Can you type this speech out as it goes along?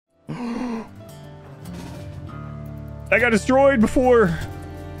That got destroyed before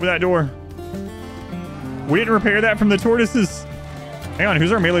with that door. We didn't repair that from the tortoises. Hang on,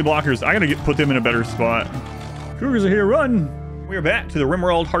 who's our melee blockers? I gotta put them in a better spot. Cougars are here, run! We are back to the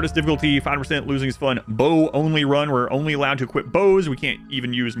RimWorld hardest difficulty, 5% losing is fun, bow only run. We're only allowed to equip bows. We can't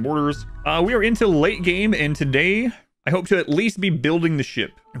even use mortars. We are into late game, and today I hope to at least be building the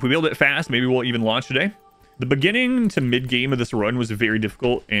ship. If we build it fast, maybe we'll even launch today. The beginning to mid game of this run was very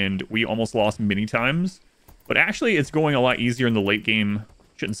difficult, and we almost lost many times. But actually, it's going a lot easier in the late game.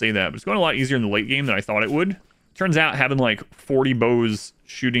 Shouldn't say that, but it's going a lot easier in the late game than I thought it would. Turns out having like 40 bows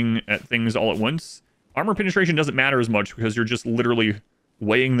shooting at things all at once, armor penetration doesn't matter as much because you're just literally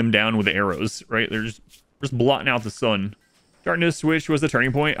weighing them down with arrows, right? They're just blotting out the sun. Darkness switch was the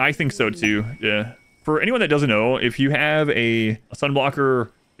turning point. I think so too, yeah. For anyone that doesn't know, if you have a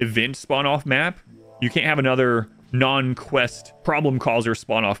sunblocker event spawn off map, you can't have another non-quest problem causer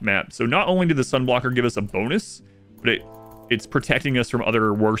spawn off map. So not only did the sunblocker give us a bonus, but it's protecting us from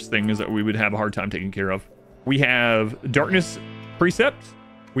other worse things that we would have a hard time taking care of. We have darkness precept,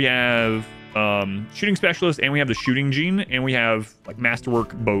 we have shooting specialist, and we have the shooting gene, and we have like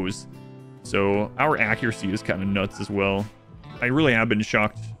masterwork bows. So our accuracy is kind of nuts as well. I really have been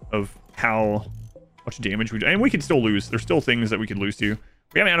shocked of how much damage we do, and we could still lose. There's still things that we could lose to.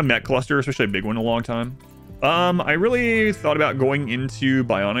 We haven't had a mech cluster, especially a big one, in a long time. I really thought about going into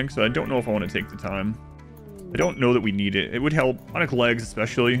bionics, so I don't know if I want to take the time. I don't know that we need it. It would help. Bionic legs,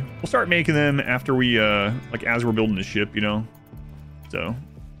 especially. We'll start making them after we, like, as we're building the ship, you know? So,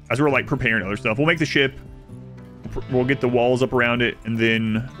 as we're, like, preparing other stuff. We'll make the ship. We'll get the walls up around it, and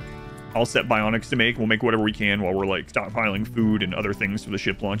then I'll set bionics to make. We'll make whatever we can while we're, like, stockpiling food and other things for the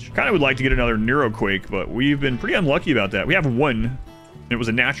ship launch. Kind of would like to get another Neuroquake, but we've been pretty unlucky about that. We have one, and it was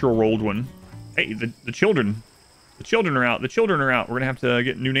a natural rolled one. Hey, the children. The children are out. The children are out. We're going to have to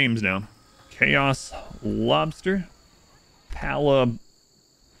get new names now. Chaos Lobster. Pala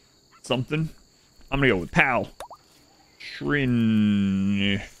something. I'm going to go with Pal.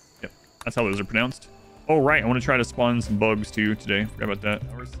 Shrin. Yep, that's how those are pronounced. Oh, right. I want to try to spawn some bugs, too, today. Forgot about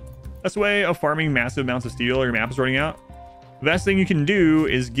that. Best way of farming massive amounts of steel. Your map is running out. The best thing you can do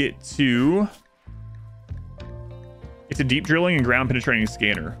is get to deep drilling and ground penetrating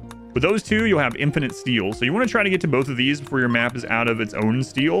scanner. With those two, you'll have infinite steel. So you want to try to get to both of these before your map is out of its own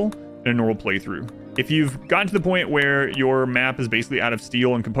steel in a normal playthrough. If you've gotten to the point where your map is basically out of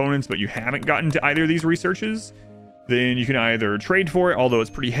steel and components, but you haven't gotten to either of these researches, then you can either trade for it, although it's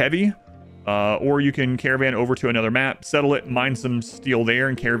pretty heavy, or you can caravan over to another map, settle it, mine some steel there,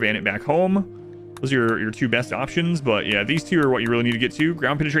 and caravan it back home. Those are your two best options. But yeah, these two are what you really need to get to.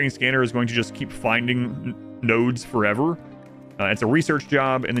 Ground penetrating scanner is going to just keep finding nodes forever. It's a research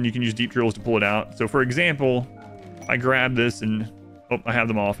job, and then you can use deep drills to pull it out. So for example, I grab this and I have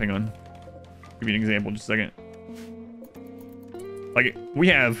them off. Hang on, give you an example in just a second. Like, we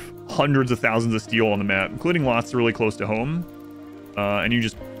have hundreds of thousands of steel on the map, including lots really close to home, and you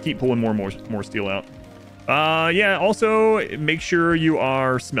just keep pulling more and more steel out. Yeah, also make sure you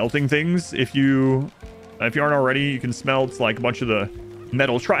are smelting things. If you aren't already, you can smelt like a bunch of the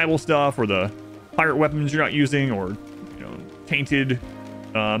metal tribal stuff, or the pirate weapons you're not using, or tainted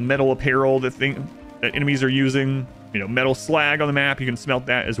metal apparel that enemies are using. You know, metal slag on the map, you can smelt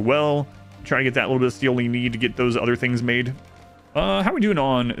that as well. Try to get that little bit of steel you need to get those other things made. How are we doing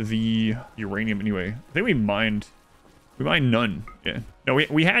on the uranium anyway? I think we mined none. Yeah, no,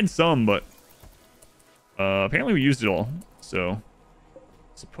 we had some, but apparently we used it all. So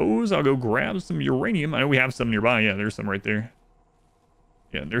suppose I'll go grab some uranium. I know we have some nearby. Yeah, there's some right there.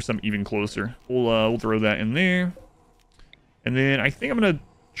 Yeah, there's some even closer. We'll throw that in there. And then I think I'm going to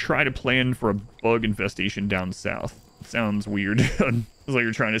try to plan for a bug infestation down south. It sounds weird. It's like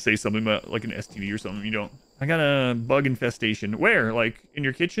you're trying to say something about like an STD or something. You don't. I got a bug infestation. Where? Like in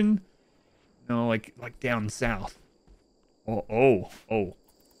your kitchen? No, like down south. Oh.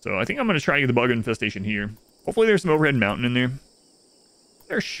 So I think I'm going to try to get the bug infestation here. Hopefully there's some overhead mountain in there.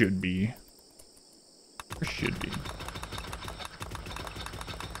 There should be. There should be.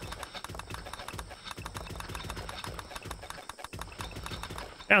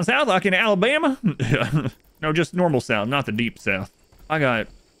 Down south, like in Alabama? No, just normal south, not the deep south. I got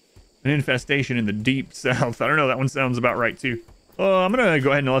an infestation in the deep south. I don't know, that one sounds about right too. I'm gonna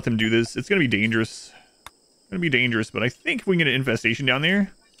go ahead and let them do this. It's gonna be dangerous. But I think if we can get an infestation down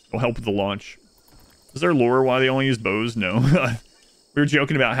there, it'll help with the launch. Is there lore why they only use bows? No. We were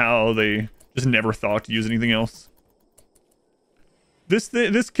joking about how they just never thought to use anything else.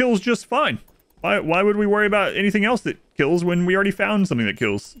 This kills just fine. Why would we worry about anything else that kills when we already found something that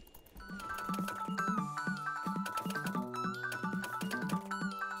kills?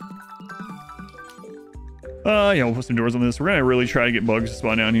 Yeah, we'll put some doors on this. We're gonna really try to get bugs to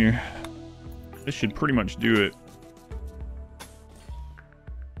spawn down here. This should pretty much do it.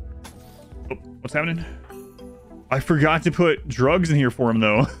 Oh, what's happening? I forgot to put drugs in here for him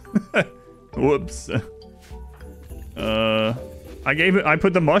though. Whoops. I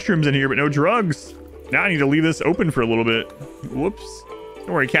put the mushrooms in here, but no drugs. Now I need to leave this open for a little bit. Whoops.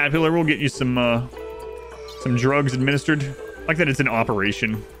 Don't worry, Caterpillar. We'll get you some drugs administered. Like that it's an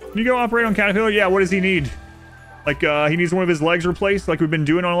operation. Can you go operate on Caterpillar? Yeah, what does he need? Like, he needs one of his legs replaced like we've been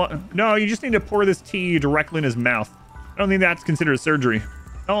doing on a lot. No, you just need to pour this tea directly in his mouth. I don't think that's considered surgery.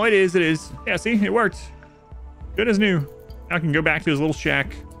 Oh, it is, it is. Yeah, see? It worked. Good as new. Now I can go back to his little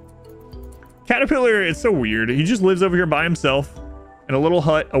shack. Caterpillar, it's so weird. He just lives over here by himself in a little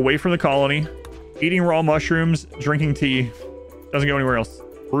hut away from the colony, eating raw mushrooms, drinking tea. Doesn't go anywhere else.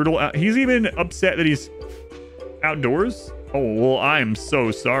 Brutal. He's even upset that he's outdoors. Oh, well, I'm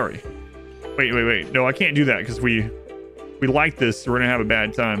so sorry. Wait. No, I can't do that because we like this. So we're going to have a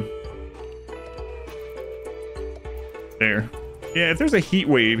bad time. There. Yeah, if there's a heat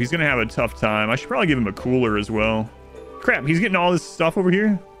wave, he's going to have a tough time. I should probably give him a cooler as well. Crap, he's getting all this stuff over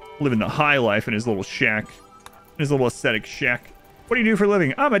here. Living the high life in his little shack. His little aesthetic shack. What do you do for a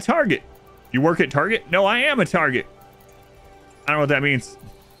living? I'm a Target. You work at Target? No, I am a Target. I don't know what that means.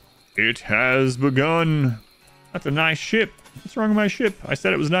 It has begun. That's a nice ship. What's wrong with my ship? I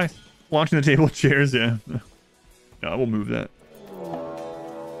said it was nice. Launching the table of chairs, yeah. No, we'll move that.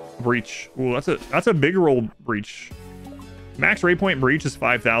 Breach. Ooh, that's a big roll breach. Max raid point breach is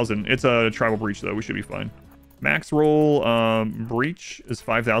 5,000. It's a tribal breach though. We should be fine. Max roll breach is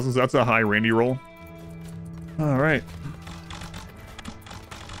 5,000. So that's a high Randy roll. All right.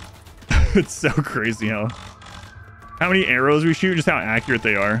 It's so crazy how many arrows we shoot, just how accurate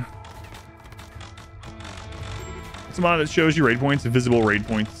they are. It's a mod that shows you raid points, visible raid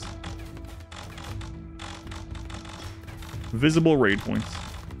points. Visible raid points.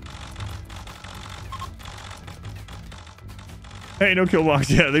 Hey, no kill box.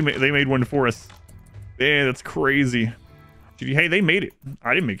 Yeah, they made one for us. Yeah, that's crazy. Hey, they made it.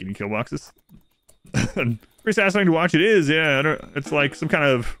 I didn't make any kill boxes. Pretty satisfying to watch. It is. Yeah, it's like some kind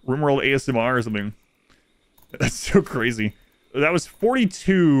of RimWorld ASMR or something. That's so crazy. That was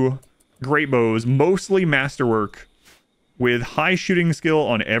 42 great bows, mostly masterwork, with high shooting skill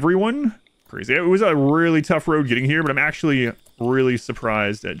on everyone. Crazy. It was a really tough road getting here, but I'm actually really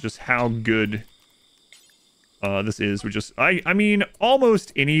surprised at just how good this is. With just, I mean,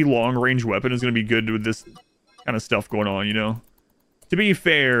 almost any long range weapon is going to be good with this kind of stuff going on, you know? To be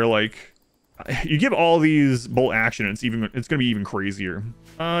fair, like, you give all these bolt action, it's going to be even crazier.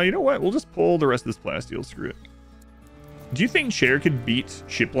 You know what? We'll just pull the rest of this plasteel. Screw it. Do you think Chair could beat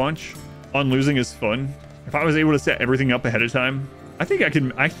ship launch on losing his fun? If I was able to set everything up ahead of time, I think I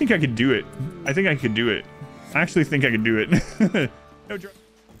could do it. I think I could do it. I actually think I could do it. No joke.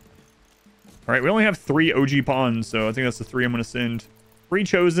 All right, we only have 3 OG pawns, so I think that's the 3 I'm going to send. 3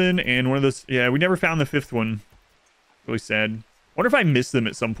 chosen, and one of those. Yeah, we never found the 5th one. Really sad. Wonder if I missed them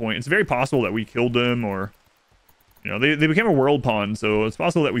at some point. It's very possible that we killed them, or, you know, they became a world pawn, so it's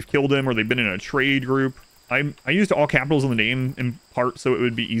possible that we've killed them, or they've been in a trade group. I used all capitals on the name in part so it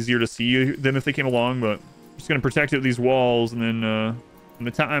would be easier to see them if they came along, but I'm just going to protect it with these walls, and then when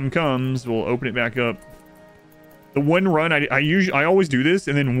the time comes, we'll open it back up. The one run, I always do this,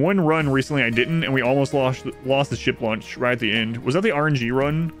 and then one run recently I didn't, and we almost lost the ship launch right at the end. Was that the RNG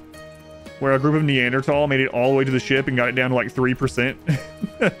run? Where a group of Neanderthal made it all the way to the ship and got it down to like 3%?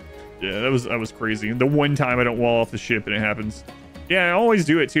 Yeah, that was crazy. The one time I don't wall off the ship and it happens. Yeah, I always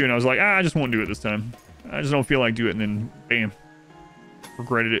do it too, and I was like, I just won't do it this time. I just don't feel like do it, and then bam.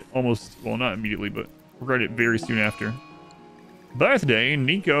 Regretted it almost, well, not immediately, but regretted it very soon after. Birthday,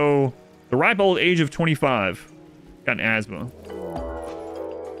 Nico, the ripe old age of 25. Got an asthma.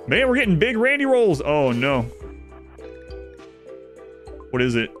 Man, we're getting big Randy rolls. Oh no. What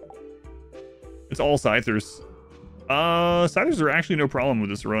is it? It's all Scythers. Scythers are actually no problem with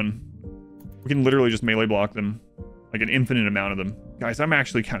this run. We can literally just melee block them. Like an infinite amount of them. Guys, I'm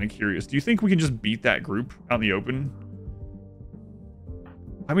actually kind of curious. Do you think we can just beat that group out in the open?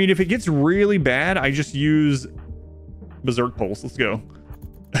 I mean, if it gets really bad, I just use Berserk Pulse. Let's go.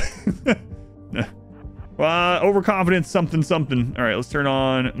 Overconfidence, something. All right, let's turn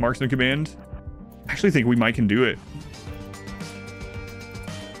on Marksman Command. I actually think we might can do it.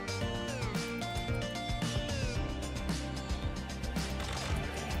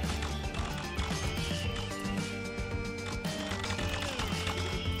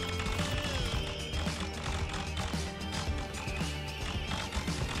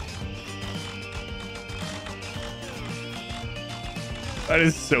 That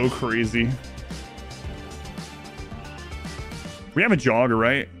is so crazy. We have a jogger,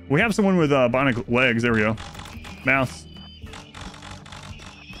 right? We have someone with bionic legs. There we go. Mouse.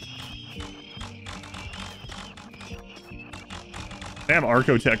 They have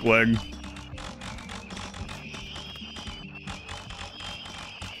Archotech leg.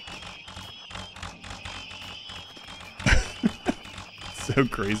 So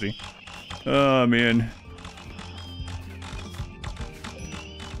crazy. Oh, man.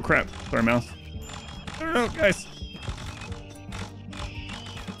 Oh, crap. Sorry, mouse. I don't know, guys.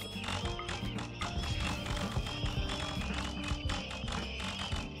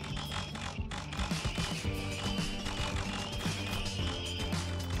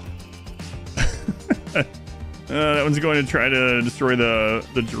 That one's going to try to destroy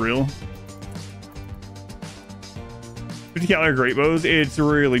the drill. 50 calorie great bows. It's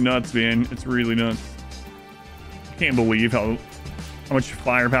really nuts, man. It's really nuts. I can't believe how much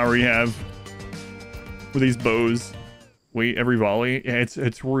firepower you have with these bows. Wait, every volley. Yeah,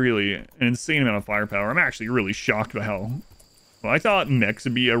 it's really an insane amount of firepower. I'm actually really shocked by how. Well, I thought mechs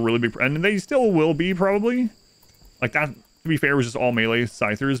would be a really big, and they still will be probably. Like that, to be fair, was just all melee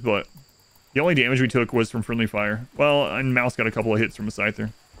scythers, but the only damage we took was from friendly fire. Well, and mouse got a couple of hits from a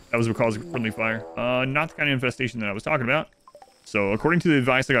scyther. That was because of friendly fire. Not the kind of infestation that I was talking about. So according to the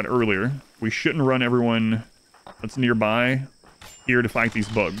advice I got earlier, we shouldn't run everyone that's nearby here to fight these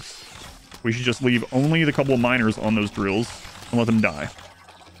bugs. We should just leave only the couple of miners on those drills and let them die.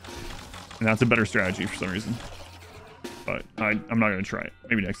 And that's a better strategy for some reason. But I'm not going to try it.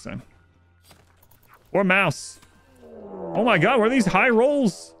 Maybe next time. Or mouse. Oh my god, what are these high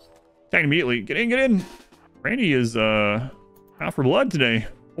rolls? Attack immediately. Get in, get in. Randy is out for blood today.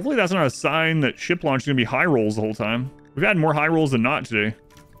 Hopefully that's not a sign that ship launch is going to be high rolls the whole time. We've had more high rolls than not today.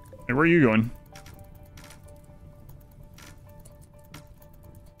 And where are you going?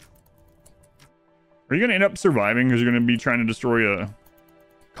 Are you going to end up surviving because you're going to be trying to destroy a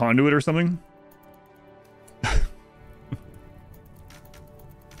conduit or something? Hey,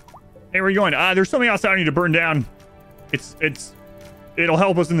 where are you going? There's something outside I need to burn down. It'll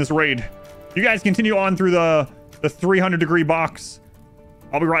help us in this raid. You guys continue on through the 300-degree box.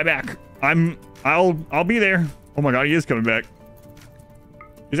 I'll be right back. I'll be there. Oh my god, he is coming back.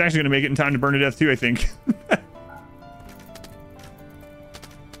 He's actually gonna make it in time to burn to death too, I think.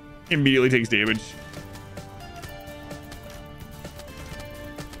 Immediately takes damage.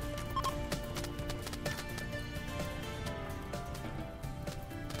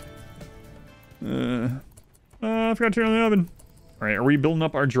 I forgot to turn on the oven. All right, are we building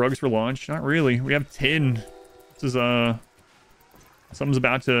up our drugs for launch? Not really. We have 10. This is something's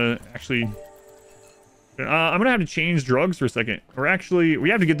about to actually. I'm gonna have to change drugs for a second. Or actually, we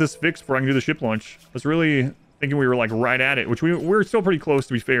have to get this fixed before I can do the ship launch. I was really thinking we were like right at it, which we're still pretty close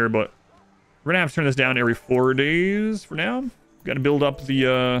to be fair, but we're gonna have to turn this down every 4 days for now. Got to build up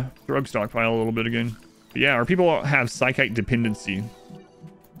the drug stockpile a little bit again. But yeah, our people have psychite dependency.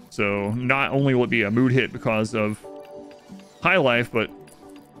 So not only will it be a mood hit because of high life, but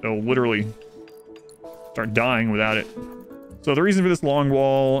they'll literally start dying without it. So the reason for this long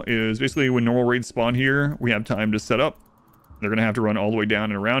wall is basically when normal raids spawn here, we have time to set up. They're going to have to run all the way down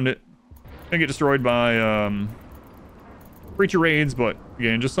and around it. Gonna get destroyed by creature raids, but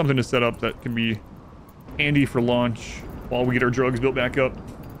again, just something to set up that can be handy for launch while we get our drugs built back up.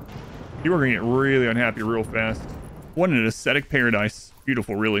 People are going to get really unhappy real fast. What an aesthetic paradise.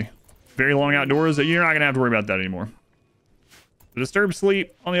 Beautiful, really. Very long outdoors. You're not going to have to worry about that anymore. The disturbed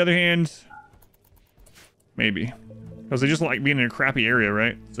sleep, on the other hand, maybe. Because they just like being in a crappy area,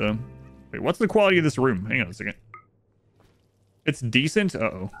 right? So, wait, what's the quality of this room? Hang on a second. It's decent?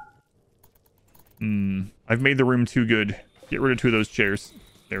 Uh-oh. I've made the room too good. Get rid of 2 of those chairs.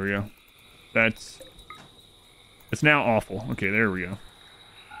 There we go. It's now awful. Okay, there we go.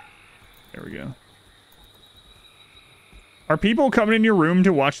 There we go. Are people coming in your room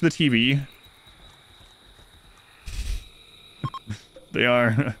to watch the TV? They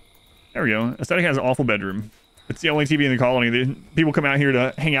are. There we go. Aesthetic has an awful bedroom. It's the only TV in the colony. People come out here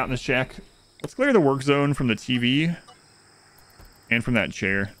to hang out in the shack. Let's clear the work zone from the TV and from that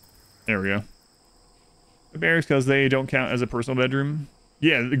chair. There we go. The barracks, because they don't count as a personal bedroom.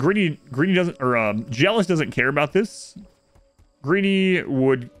 Yeah, the greedy doesn't, or jealous doesn't care about this. Greedy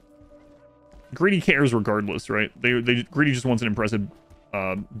cares regardless, right? Greedy just wants an impressive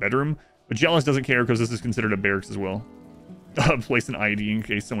bedroom, but jealous doesn't care because this is considered a barracks as well. Place an ID in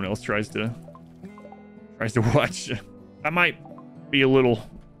case someone else tries to watch. That might be a little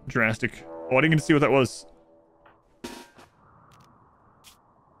drastic. Oh, I didn't get to see what that was.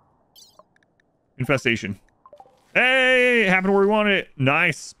 Infestation. Hey, it happened where we wanted it.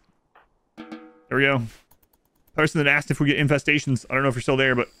 Nice. There we go. person that asked if we get infestations. I don't know if you're still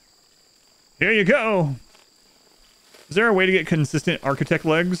there, but here you go. Is there a way to get consistent architect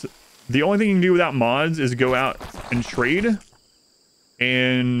legs? The only thing you can do without mods is go out and trade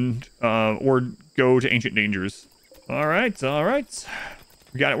and or go to Ancient Dangers. All right.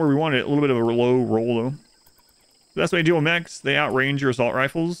 We got it where we wanted it. A little bit of a low roll, though. That's why I deal with mechs. They outrange your assault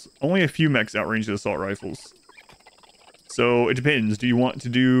rifles. Only a few mechs outrange the assault rifles. So it depends. Do you want to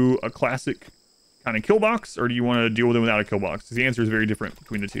do a classic kind of kill box, or do you want to deal with them without a kill box? The answer is very different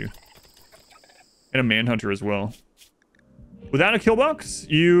between the two. And a manhunter as well. Without a kill box,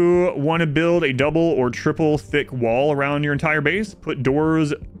 you want to build a double or triple thick wall around your entire base. Put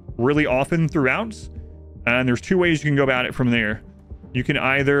doors really often throughout. And there's two ways you can go about it from there. You can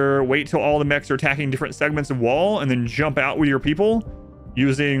either wait till all the mechs are attacking different segments of wall and then jump out with your people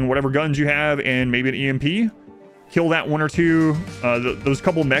using whatever guns you have and maybe an EMP. Kill that one or two, those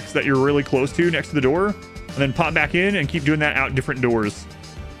couple mechs that you're really close to next to the door, and then pop back in and keep doing that out different doors.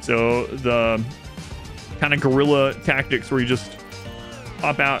 So the kind of guerrilla tactics where you just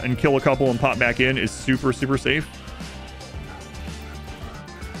pop out and kill a couple and pop back in is super, super safe.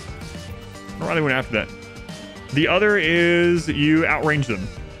 Or why they went after that. The other is you outrange them.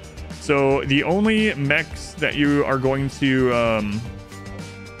 So the only mechs that you are going to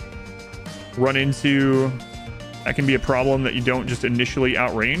run into that can be a problem that you don't just initially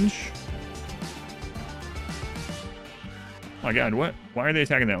outrange. Oh my god, what? Why are they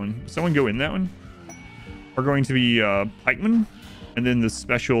attacking that one? Someone go in that one? Are going to be pikemen and then the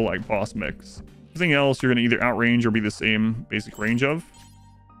special like boss mechs. Everything else you're going to either outrange or be the same basic range of.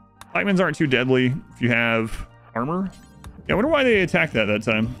 Pikemans aren't too deadly if you have armor. Yeah, I wonder why they attacked that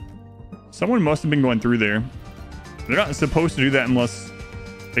time. Someone must have been going through there. They're not supposed to do that unless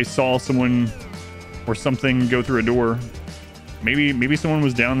they saw someone or something go through a door. Maybe someone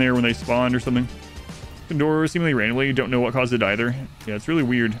was down there when they spawned or something. The door seemingly randomly. You don't know what caused it either. Yeah, it's really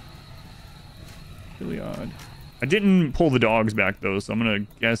weird. Really odd. I didn't pull the dogs back though, so I'm gonna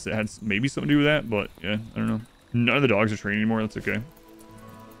guess it had maybe something to do with that, but yeah, I don't know. None of the dogs are trained anymore. That's okay.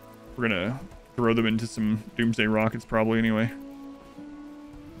 We're gonna throw them into some doomsday rockets probably anyway.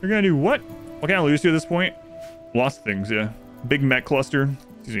 You're gonna do what? What can I lose to at this point? Lots of things, yeah. Big mech cluster.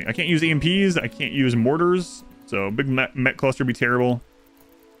 Excuse me. I can't use EMPs. I can't use mortars. So big mech cluster would be terrible.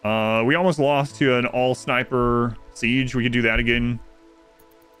 We almost lost to an all sniper siege. We could do that again.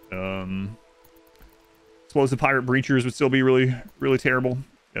 Explosive pirate breachers would still be really, really terrible.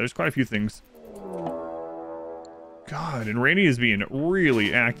 Yeah, there's quite a few things. God, and Randy is being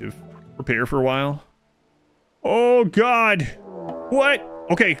really active. Prepare for a while. Oh god. What?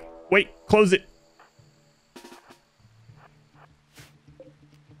 Okay, wait, close it.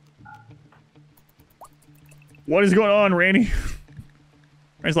 What is going on, Randy?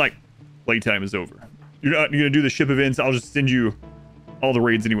 It's like, playtime is over. You're not gonna do the ship events. I'll just send you all the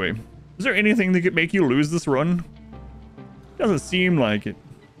raids anyway. Is there anything that could make you lose this run? Doesn't seem like it.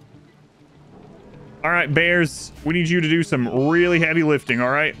 All right, bears, we need you to do some really heavy lifting,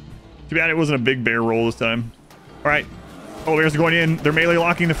 all right? Too bad it wasn't a big bear roll this time. All right. Oh, bears are going in. They're melee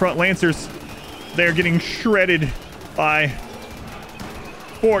locking the front lancers. They're getting shredded by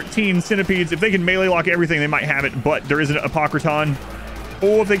 14 centipedes. If they can melee lock everything, they might have it, but there isn't an Apocryton.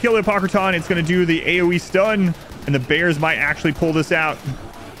 Oh, if they kill the Apocryton, it's going to do the AoE stun, and the bears might actually pull this out.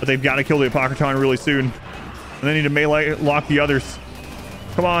 But they've got to kill the Apocryton really soon. And they need to melee lock the others.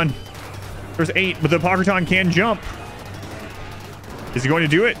 Come on. There's 8, but the Apocryton can jump. Is he going to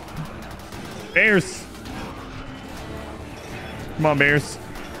do it? Bears. Come on, bears.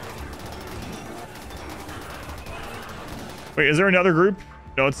 Wait, is there another group?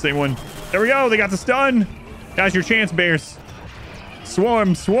 No, it's the same one. There we go. They got the stun. Now's your chance, bears.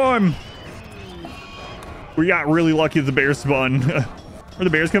 Swarm, swarm. We got really lucky that the bears spun. Where the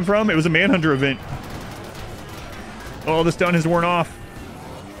bears come from? It was a manhunter event. Oh, the stun has worn off.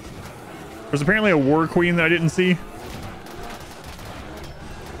 There's apparently a war queen that I didn't see.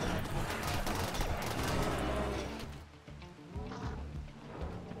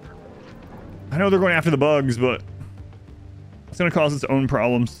 I know they're going after the bugs, but it's going to cause its own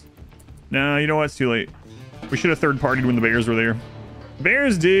problems. Nah, you know what? It's too late. We should have third-partied when the bears were there.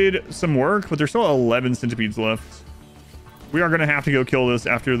 Bears did some work, but there's still 11 centipedes left. We are going to have to go kill this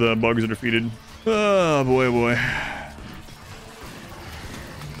after the bugs are defeated. Oh, boy, oh boy.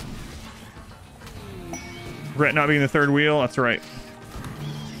 Regret not being the third wheel. That's right.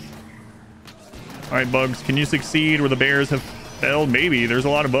 All right, bugs. Can you succeed where the bears have failed? Maybe. There's a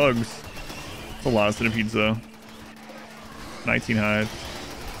lot of bugs. It's a lot of centipedes, though. 19 hive.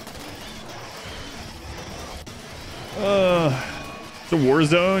 It's a war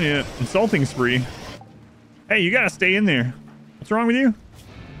zone. Yeah. Insulting spree. Hey, you gotta stay in there. What's wrong with you?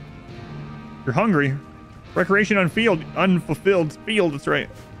 You're hungry. Recreation unfulfilled field, that's right.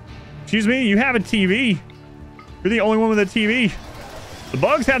 Excuse me, you have a TV. You're the only one with a TV. The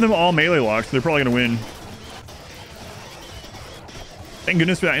bugs have them all melee locked, so they're probably gonna win. Thank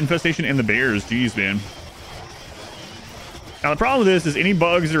goodness for that infestation and the bears. Jeez, man. Now, the problem with this is any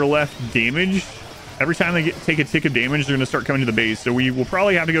bugs that are left damaged, every time they take a tick of damage, they're going to start coming to the base. So we will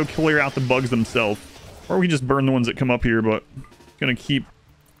probably have to go clear out the bugs themselves. Or we just burn the ones that come up here, but it's going to keep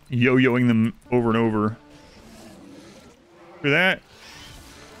yo-yoing them over and over. For that,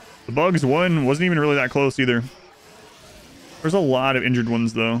 the bugs one wasn't even really that close either. There's a lot of injured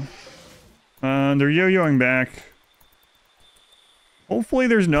ones, though. They're yo-yoing back. Hopefully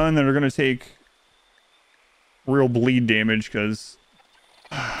there's none that are going to take real bleed damage, because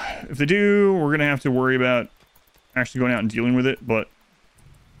if they do, we're gonna have to worry about actually going out and dealing with it. But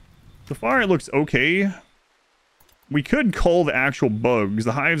so far it looks okay. We could cull the actual bugs.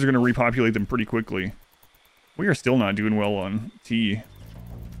 The hives are going to repopulate them pretty quickly. We are still not doing well on T.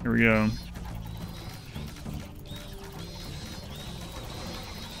 Here we go.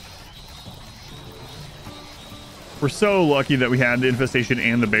 We're so lucky that we had the infestation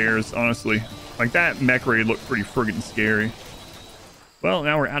and the bears, honestly. Like, that mech raid looked pretty friggin' scary. Well,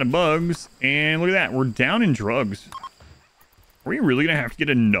 now we're out of bugs, and look at that. We're down in drugs. Are we really gonna have to get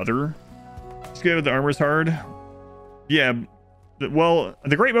another? Let's go with the armor's hard. Yeah, well,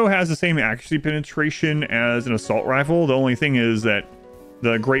 the great bow has the same accuracy penetration as an assault rifle. The only thing is that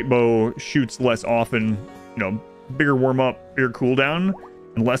the great bow shoots less often, you know, bigger warm-up, bigger cooldown,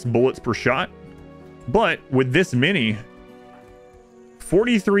 and less bullets per shot. But with this mini,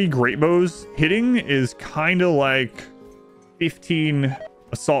 43 great bows hitting is kind of like 15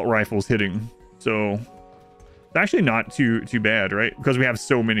 assault rifles hitting. So it's actually not too bad, right? Because we have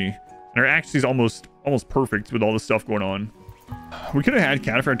so many. And our accuracy is almost perfect with all this stuff going on. We could have had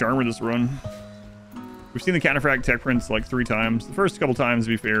cataphract armor this run. We've seen the cataphract tech prints like 3 times. The first couple times, to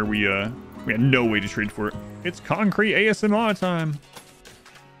be fair, we had no way to trade for it. It's concrete ASMR time.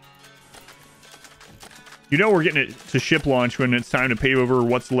 You know we're getting it to ship launch when it's time to pave over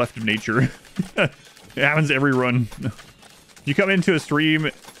what's left of nature. It happens every run. You come into a stream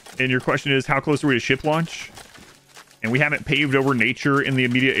and your question is, how close are we to ship launch? And we haven't paved over nature in the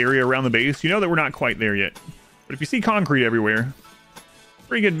immediate area around the base. You know that we're not quite there yet. But if you see concrete everywhere,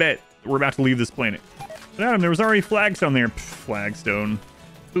 pretty good bet that we're about to leave this planet. But Adam, there was already flagstone there. Pff, flagstone.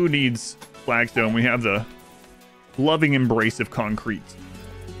 Who needs flagstone? We have the loving embrace of concrete.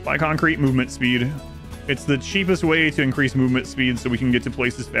 By concrete, movement speed. It's the cheapest way to increase movement speed so we can get to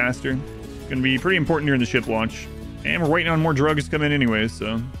places faster. It's going to be pretty important during the ship launch. And we're waiting on more drugs to come in anyways,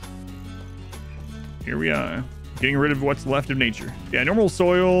 so... here we are. Getting rid of what's left of nature. Yeah, normal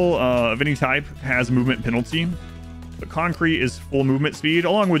soil of any type has movement penalty. But concrete is full movement speed,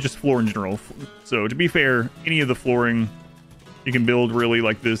 along with just floor in general. So to be fair, any of the flooring you can build really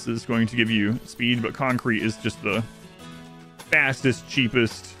like this is going to give you speed, but concrete is just the fastest,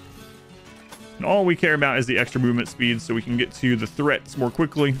 cheapest. And all we care about is the extra movement speed so we can get to the threats more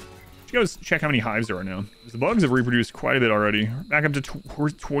quickly. Let's go check how many hives there are now. The bugs have reproduced quite a bit already. Back up to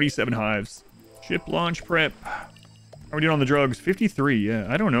 27 hives. Ship launch prep. How are we doing on the drugs? 53, yeah.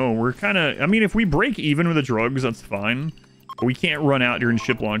 I don't know. We're kind of... I mean, if we break even with the drugs, that's fine. But we can't run out during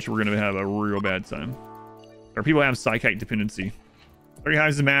ship launch. We're going to have a real bad time. Our people have psychite dependency. 30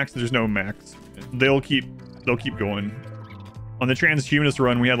 hives is max. There's no max. They'll keep going. On the transhumanist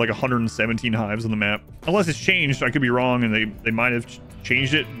run, we had like 117 hives on the map. Unless it's changed, I could be wrong, and they might have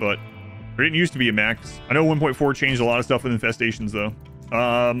changed it, but there didn't used to be a max. I know 1.4 changed a lot of stuff with infestations, though.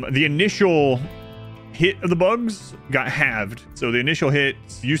 The initial hit of the bugs got halved. So the initial hit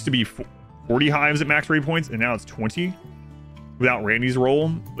used to be 40 hives at max raid points, and now it's 20 without Randy's roll.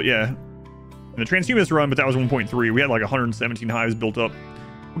 But yeah, in the transhumanist run, but that was 1.3. We had like 117 hives built up.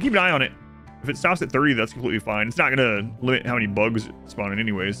 We'll keep an eye on it. If it stops at 30, that's completely fine. It's not going to limit how many bugs spawn in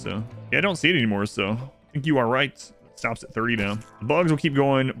anyways, so... yeah, I don't see it anymore, so... I think you are right. It stops at 30 now. The bugs will keep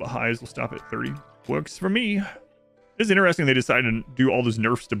going, but hives will stop at 30. Works for me. It's interesting they decided to do all those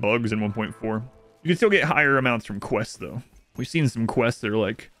nerfs to bugs in 1.4. You can still get higher amounts from quests, though. We've seen some quests that are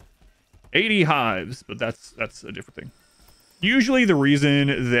like 80 hives, but that's a different thing. Usually the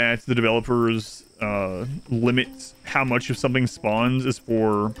reason that the developers limit how much of something spawns is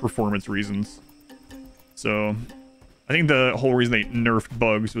for performance reasons. So I think the whole reason they nerfed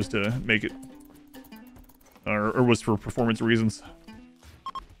bugs was to make it, or was for performance reasons.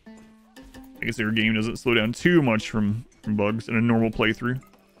 I guess their game doesn't slow down too much from bugs in a normal playthrough.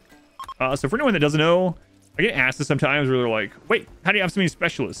 So for anyone that doesn't know, I I get asked this sometimes where they're like, wait, how do you have so many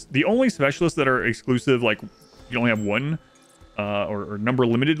specialists? The only specialists that are exclusive, like you only have one or number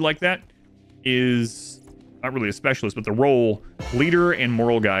limited like that, is not really a specialist, but the role, leader, and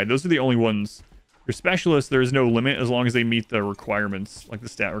moral guide. Those are the only ones. Your specialists, there's no limit as long as they meet the requirements, like the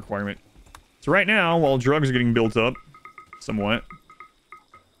stat requirement. So right now, while drugs are getting built up somewhat,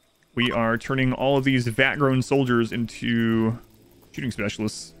 we are turning all of these vat-grown soldiers into shooting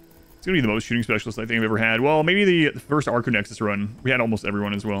specialists. It's going to be the most shooting specialists I think I've ever had. Well, maybe the first Arco Nexus run. We had almost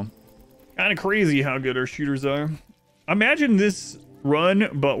everyone as well. Kind of crazy how good our shooters are. Imagine this run,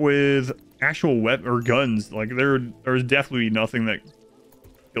 but with actual weapons or guns. Like, there's definitely nothing that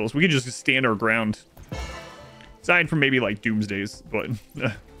kills. We could just stand our ground. Aside from maybe, like, Doomsdays. But,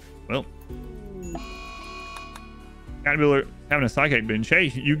 well. Caterpillar having a psychic binge.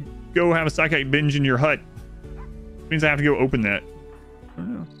 Hey, you go have a psychic binge in your hut. Means I have to go open that. I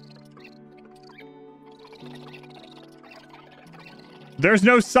don't know. There's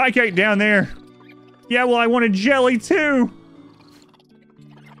no psychic down there. Yeah, well, I wanted jelly too.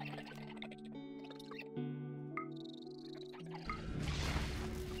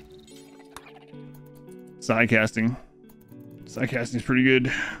 Psycasting. Psycasting is pretty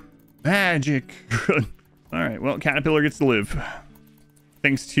good. Magic. All right, well, Caterpillar gets to live.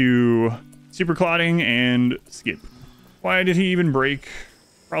 Thanks to super clotting and skip. Why did he even break?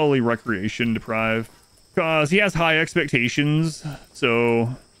 Probably recreation deprived. Because he has high expectations, so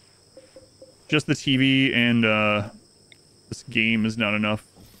just the TV and this game is not enough.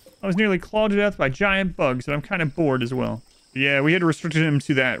 I was nearly clawed to death by giant bugs, and I'm kind of bored as well. Yeah, we had restricted him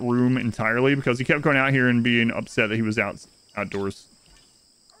to that room entirely because he kept going out here and being upset that he was outdoors.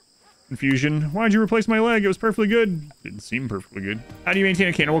 Confusion. Why'd you replace my leg? It was perfectly good. Didn't seem perfectly good. How do you maintain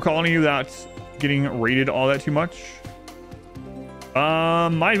a cannibal colony without getting raided all that too much?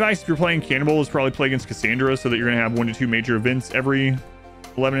 My advice if you're playing Cannibal is probably play against Cassandra so that you're going to have 1 to 2 major events every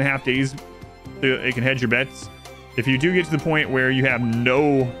 11.5 days. So it can hedge your bets. If you do get to the point where you have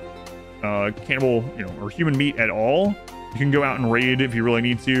no cannibal, or human meat at all, you can go out and raid if you really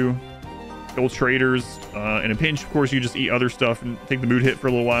need to. Kill traders. In a pinch, of course, you just eat other stuff and take the mood hit for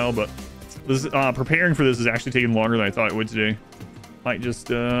a little while. But this, preparing for this is actually taking longer than I thought it would today. Might just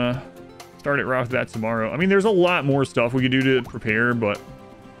start it right off the bat tomorrow. I mean, there's a lot more stuff we could do to prepare, but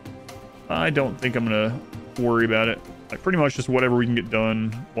I don't think I'm gonna worry about it. Like, pretty much just whatever we can get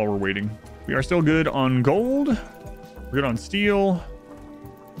done while we're waiting. We are still good on gold. We're good on steel.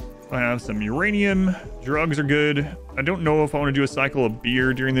 I have some uranium. Drugs are good. I don't know if I want to do a cycle of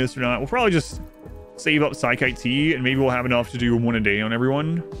beer during this or not. We'll probably just save up Psychite tea, and maybe we'll have enough to do 1 a day on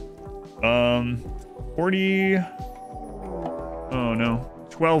everyone. 40. Oh no.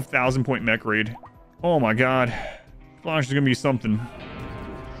 12,000 point mech raid. Oh my god. Flash is gonna be something.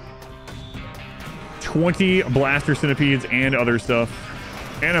 20 blaster centipedes and other stuff.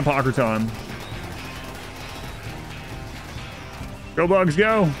 And a Pockerton. Go bugs,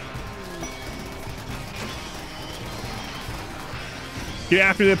 go. Get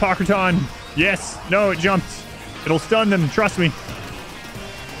after the Pockerton. Yes. No, it jumped. It'll stun them. Trust me.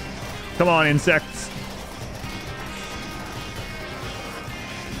 Come on, insects.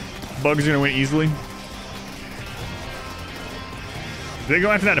 Bugs are going to win easily. If they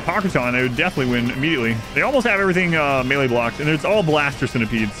go after that Pockerton, they would definitely win immediately. They almost have everything melee blocked, and it's all blaster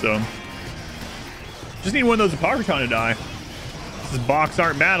centipedes, so... Just need one of those Pockerton to die. This is box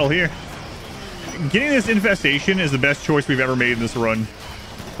art battle here. Getting this infestation is the best choice we've ever made in this run.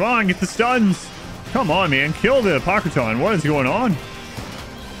 Come on, get the stuns. Come on, man. Kill the Pockerton. What is going on?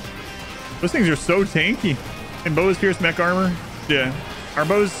 Those things are so tanky. And bows pierce mech armor. Yeah. Our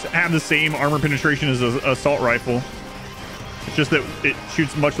bows have the same armor penetration as an assault rifle. It's just that it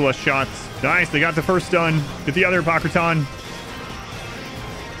shoots much less shots. Nice. They got the first stun. Get the other Pockerton.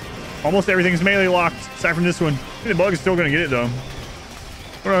 Almost everything's melee locked, aside from this one. I think the bug is still going to get it, though.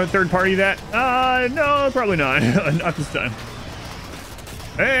 Want to third party that? No, probably not. Not this time.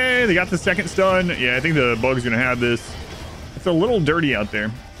 Hey, they got the second stun. Yeah, I think the bug's going to have this. It's a little dirty out there.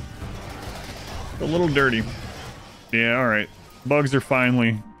 It's a little dirty. Yeah, all right. Bugs are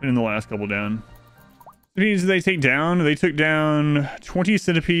finally in the last couple down. Centipedes they take down. They took down 20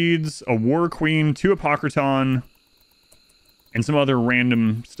 centipedes, a war queen, 2 Pockerton, and some other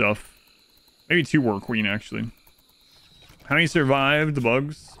random stuff. Maybe 2 war queen, actually. How many survived the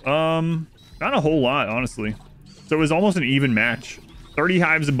bugs? Not a whole lot, honestly. So it was almost an even match. 30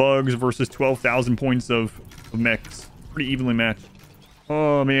 hives of bugs versus 12,000 points of mechs. Pretty evenly matched.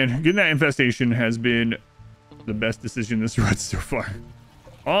 Oh, man. Getting that infestation has been the best decision this run so far.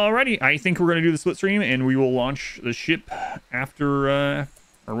 Alrighty. I think we're going to do the split stream, and we will launch the ship after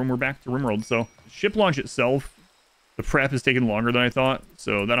or when we're back to RimWorld. So ship launch itself, the prep is taking longer than I thought.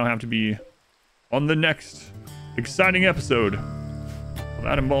 So that'll have to be on the next exciting episode of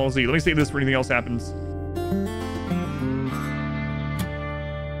Adam Ball Z. Let me save this for anything else happens.